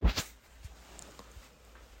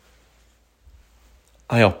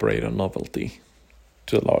I operate on novelty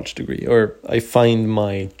to a large degree, or I find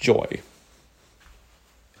my joy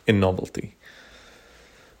in novelty.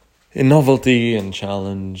 In novelty and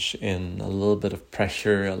challenge, in a little bit of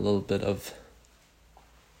pressure, a little bit of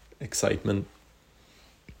excitement,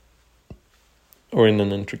 or in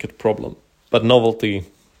an intricate problem. But novelty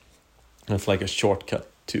is like a shortcut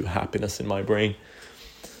to happiness in my brain.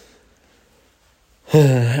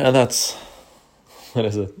 And that's, what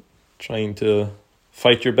is it? Trying to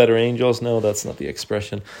fight your better angels? No, that's not the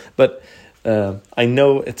expression. But I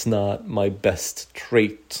know it's not my best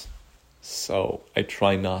trait. So I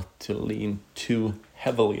try not to lean too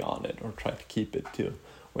heavily on it, or try to keep it to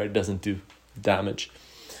where it doesn't do damage.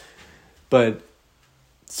 But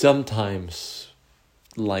sometimes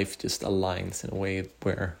life just aligns in a way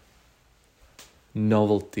where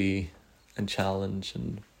novelty and challenge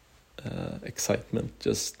and excitement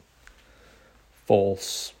just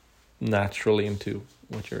falls naturally into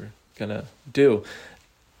what you're gonna do.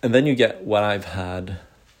 And then you get what I've had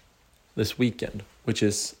this weekend, which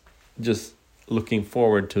is just looking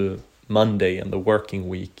forward to Monday and the working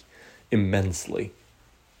week immensely.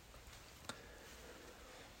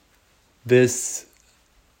 This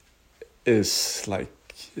is like,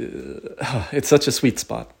 it's such a sweet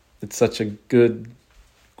spot. It's such a good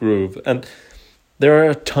groove. And there are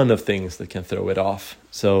a ton of things that can throw it off.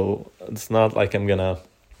 So it's not like I'm gonna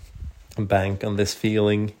bank on this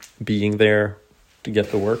feeling being there to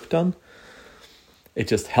get the work done. It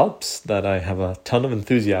just helps that I have a ton of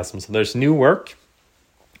enthusiasm. So there's new work,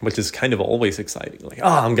 which is kind of always exciting. Like,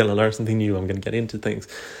 I'm going to learn something new. I'm going to get into things.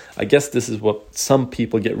 I guess this is what some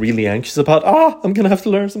people get really anxious about. I'm going to have to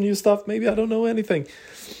learn some new stuff. Maybe I don't know anything.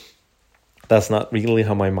 That's not really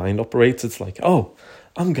how my mind operates. It's like,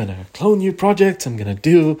 I'm going to clone new projects. I'm going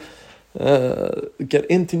to get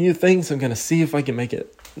into new things. I'm going to see if I can make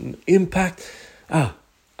it an impact.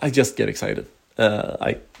 I just get excited.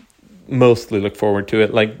 I mostly look forward to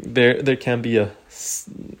it. Like there can be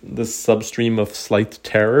this substream of slight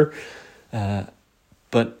terror,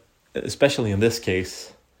 but especially in this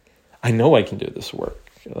case, I know I can do this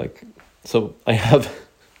work. So I have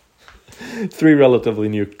 3 relatively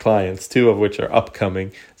new clients, 2 of which are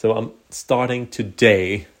upcoming. So I'm starting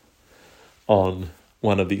today on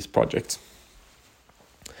one of these projects,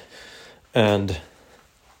 and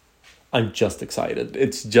I'm just excited.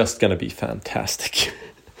 It's just gonna be fantastic.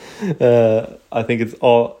 I think it's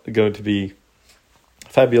all going to be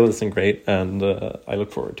fabulous and great, and I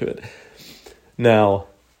look forward to it. Now,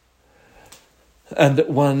 and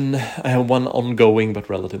I have one ongoing but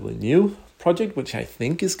relatively new project, which I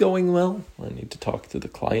think is going well. I need to talk to the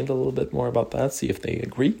client a little bit more about that, see if they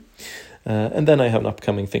agree. And then I have an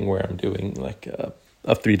upcoming thing where I'm doing like a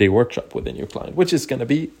 3-day workshop with a new client, which is going to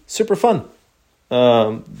be super fun.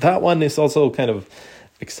 That one is also kind of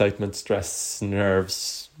excitement, stress,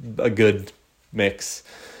 nerves, a good mix.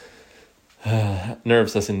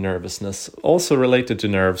 Nerves as in nervousness. Also related to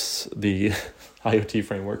nerves, the IoT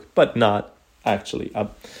framework, but not actually.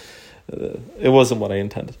 It wasn't what I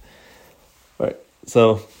intended. All right,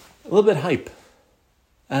 so a little bit hype.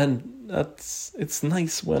 And it's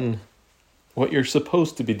nice when what you're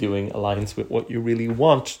supposed to be doing aligns with what you really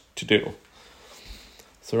want to do.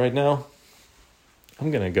 So right now,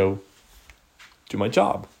 I'm going to go do my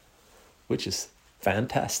job, which is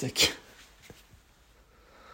fantastic.